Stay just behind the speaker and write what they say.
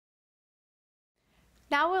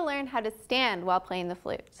Now we'll learn how to stand while playing the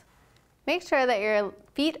flute. Make sure that your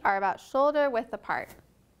feet are about shoulder width apart.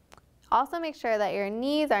 Also make sure that your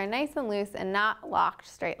knees are nice and loose and not locked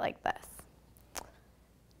straight like this.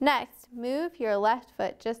 Next, move your left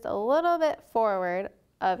foot just a little bit forward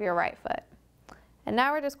of your right foot. And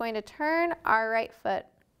now we're just going to turn our right foot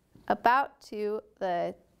about to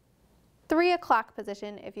the 3 o'clock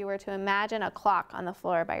position if you were to imagine a clock on the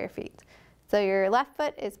floor by your feet. So your left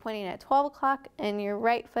foot is pointing at 12 o'clock and your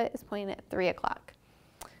right foot is pointing at 3 o'clock.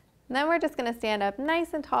 And then we're just going to stand up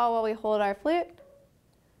nice and tall while we hold our flute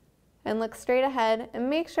and look straight ahead and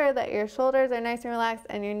make sure that your shoulders are nice and relaxed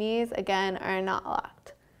and your knees again are not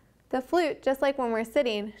locked. The flute, just like when we're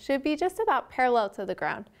sitting, should be just about parallel to the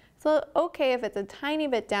ground. So okay if it's a tiny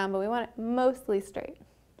bit down, but we want it mostly straight.